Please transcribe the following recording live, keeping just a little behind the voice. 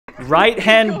Right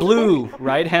hand blue.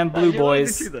 Right hand blue,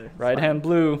 boys. Right hand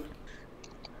blue.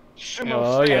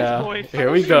 Oh yeah.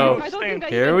 Here we go.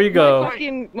 Here we go.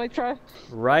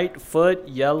 Right foot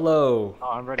yellow. Oh,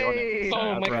 I'm ready on it.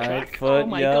 Oh my Right God. foot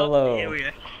Oh yellow. my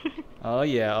God. Oh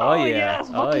yeah. Oh yeah.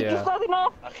 Oh yeah. Oh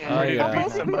yeah.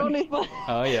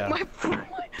 Oh yeah.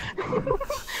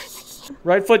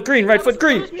 Right foot green. Right foot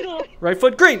green. Right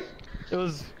foot green. It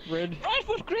was red. Right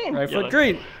foot green. Right Yellow. foot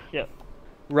green. Yep.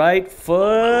 Right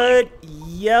foot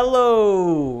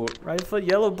yellow. Right foot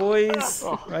yellow, boys.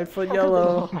 Right foot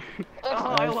yellow.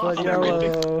 Right foot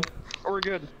yellow. We're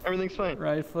good. Everything's fine.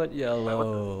 Right foot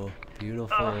yellow.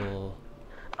 Beautiful.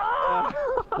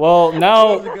 Well,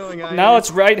 now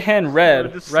it's right hand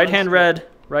red. Right hand red.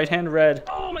 Right hand red.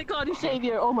 Oh my God, you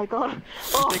savior. Oh my God.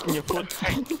 Oh. Taking your foot.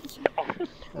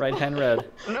 Right hand red.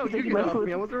 No, you get off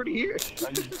me. I was already here.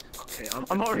 Okay,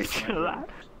 I'm already to that.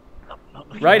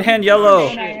 Right hand yellow.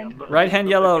 Right hand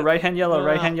yellow. Right hand yellow.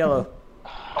 Right hand yellow.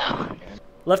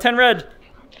 Left hand red.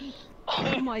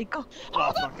 Oh my God.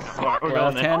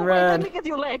 Left hand Let red. me get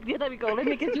your leg. Yeah, there we go. Let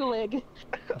me get your leg.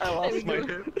 I lost my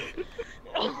hip.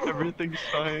 Everything's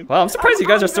fine. Wow, I'm surprised you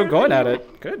guys are still going at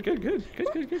it. Good, good, good, good,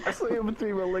 good, good. I saw you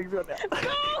between my legs right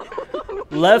now.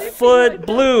 Left foot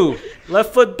blue.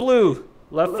 Left foot blue.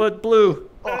 Left foot blue.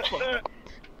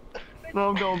 No,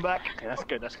 I'm going back. Okay, that's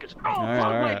good. That's good. Oh, Alright, fuck,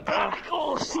 alright. my back.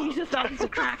 Oh, Jesus, that was a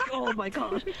crack. Oh my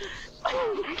God.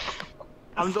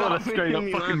 I'm doing a straight up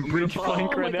fucking bridge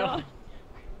plank Oh my right now. God.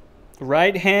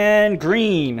 Right hand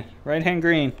green. Right hand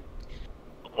green.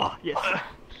 Oh, yes.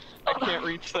 I can't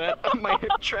reach that. My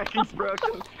hip tracking's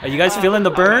broken. Are you guys feeling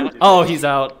the burn? Oh, he's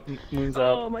out. Moon's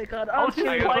Oh out. my God. I I'm was just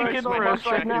just blanking my over hip us right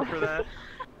tracking now. for that.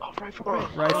 Oh, right foot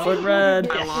red. Right foot red.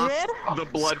 I lost the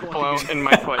blood flow in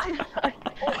my foot.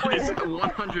 It's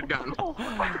 100 gone.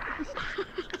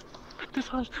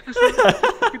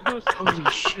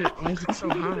 Holy shit, why is it so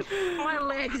hot? My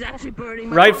leg is actually burning.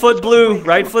 My Right arm foot is blue. burning.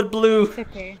 Right foot blue. It's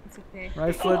okay. It's okay.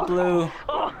 Right foot blue.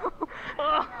 Oh.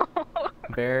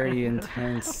 Very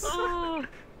intense. Oh.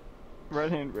 Right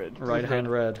hand red. Right hand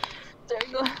red. There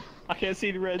you go. I can't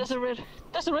see the red. There's a red.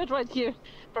 There's a red right here, in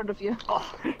front of you.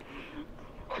 Oh.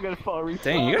 I gotta fall reach.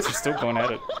 Dang, you guys are still going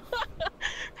at it.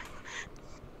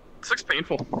 This looks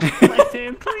painful. Left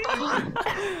hand, please.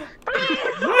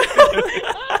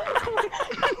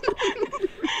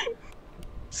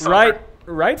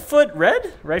 Right foot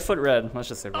red? Right foot red. Let's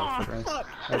just say right foot red.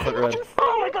 Right foot red.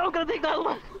 Oh my God, I'm gonna take that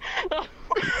one.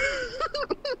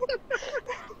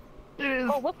 It is.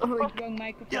 Oh, what the fuck? Wrong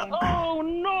microphone. Oh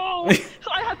no!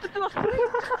 I have to do a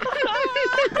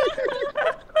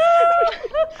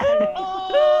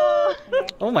oh,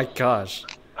 Oh my gosh.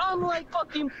 I'm like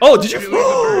fucking. Oh, did you?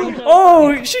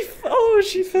 Oh,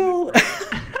 she fell.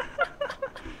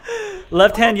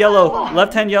 Left hand yellow.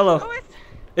 Left hand yellow.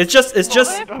 It's just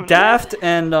Daft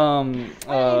and Nugget.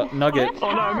 Oh, no,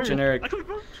 I'm Generic.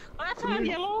 That's not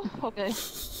yellow. Okay.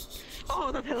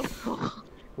 Oh, that helps.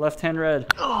 Left hand red.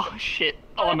 Oh shit.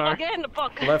 Oh no. Again,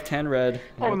 fuck. Left hand red.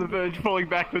 I'm on the verge of falling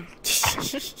backwards.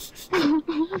 There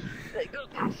you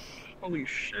go. Holy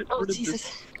shit. Oh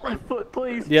Jesus. Left foot,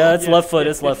 please. Yeah, it's Yes, left foot.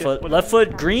 yes, It's left yes, foot. Left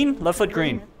foot green. Left foot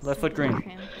green. Left foot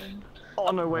green. Oh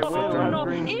no, wait, wait, Oh no!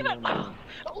 green. Even.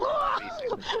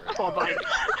 Oh, bye.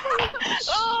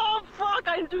 Oh fuck!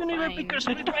 I do need a bigger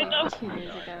split right now.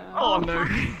 Oh no.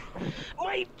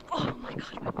 My. Oh my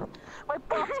God. My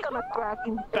butt's gonna crack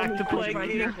in. Back to play.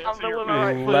 right now. I'm the one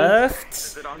right foot.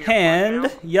 Left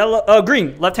hand yellow.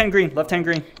 Green. Left hand green. Left hand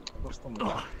green.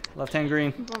 Left hand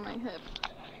green. On my hip.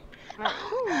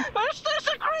 Where's this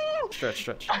a green? Stretch,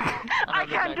 stretch. I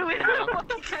can't do it. I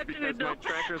can't do it. My No.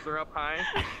 trackers are up high.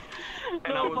 And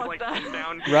No, I was fuck like that.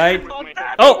 down. Right. with my Fuck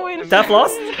that. Oh, Daft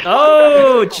lost?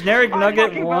 Oh, generic nugget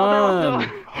fucking won.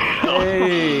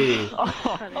 Hey.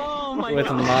 Oh my With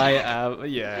God. my I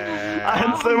yeah.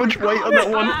 had so much weight on that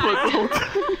one foot.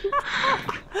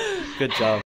 Good job.